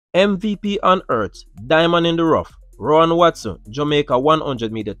MVP on earth, diamond in the rough, Rohan Watson, Jamaica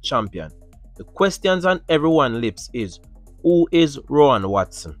 100-meter champion. The questions on everyone's lips is, who is Rohan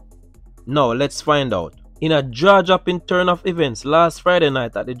Watson? Now let's find out. In a jaw-dropping turn of events last Friday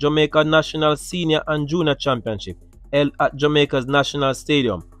night at the Jamaica National Senior and Junior Championship held at Jamaica's National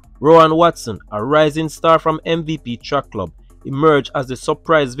Stadium, Rohan Watson, a rising star from MVP Track Club, emerged as the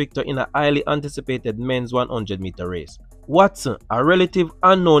surprise victor in a highly anticipated men's 100-meter race. Watson, a relative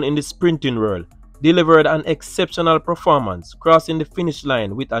unknown in the sprinting world, delivered an exceptional performance, crossing the finish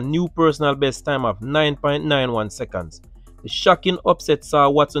line with a new personal best time of 9.91 seconds. The shocking upset saw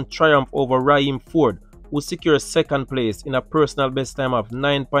Watson triumph over Raheem Ford, who secured second place in a personal best time of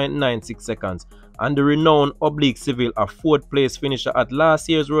 9.96 seconds, and the renowned Oblique Civil, a fourth place finisher at last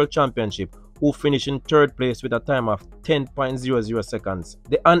year's World Championship, who finished in third place with a time of 10.00 seconds.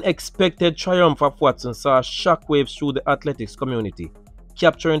 The unexpected triumph of Watson saw shockwaves through the athletics community,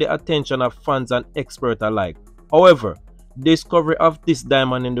 capturing the attention of fans and experts alike. However, the discovery of this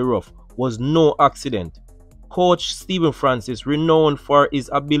diamond in the rough was no accident. Coach Stephen Francis, renowned for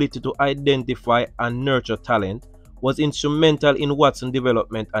his ability to identify and nurture talent, was instrumental in Watson's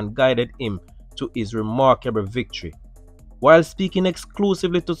development and guided him to his remarkable victory. While speaking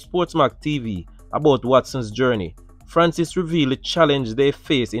exclusively to Sportsmark TV about Watson's journey, Francis revealed the challenge they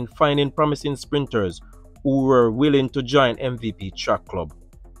face in finding promising sprinters who were willing to join MVP Track Club.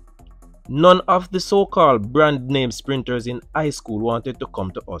 None of the so-called brand-name sprinters in high school wanted to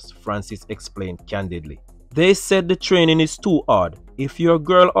come to us, Francis explained candidly. They said the training is too hard. If you're a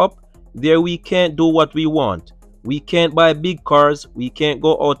girl up there, we can't do what we want. We can't buy big cars, we can't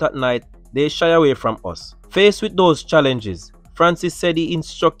go out at night. They shy away from us. Faced with those challenges, Francis said he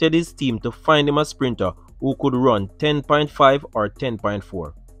instructed his team to find him a sprinter who could run 10.5 or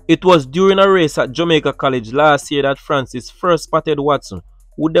 10.4. It was during a race at Jamaica College last year that Francis first spotted Watson,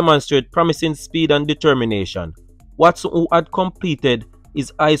 who demonstrated promising speed and determination. Watson, who had completed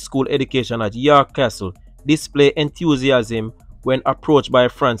his high school education at York Castle, displayed enthusiasm when approached by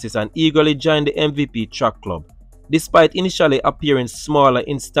Francis and eagerly joined the MVP Track Club. Despite initially appearing smaller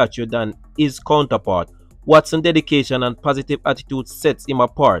in stature than his counterpart, Watson's dedication and positive attitude sets him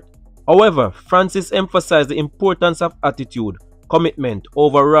apart. However, Francis emphasized the importance of attitude, commitment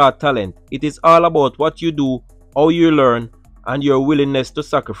over raw talent. It is all about what you do, how you learn, and your willingness to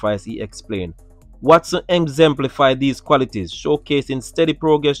sacrifice, he explained. Watson exemplified these qualities, showcasing steady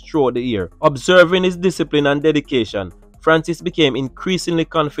progress throughout the year. Observing his discipline and dedication, Francis became increasingly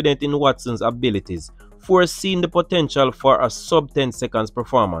confident in Watson's abilities, foreseeing the potential for a sub-10 seconds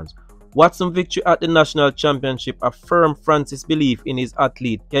performance. Watson's victory at the National Championship affirmed Francis' belief in his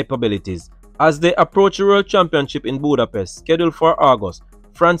athlete capabilities. As they approach the World Championship in Budapest, scheduled for August,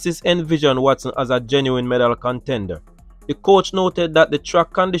 Francis envisioned Watson as a genuine medal contender. The coach noted that the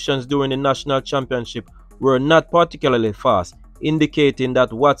track conditions during the National Championship were not particularly fast, indicating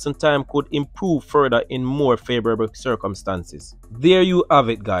that Watson's time could improve further in more favorable circumstances. There you have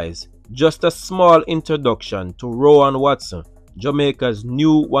it, guys. Just a small introduction to Rohan Watson, Jamaica's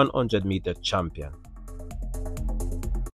new 100-meter champion.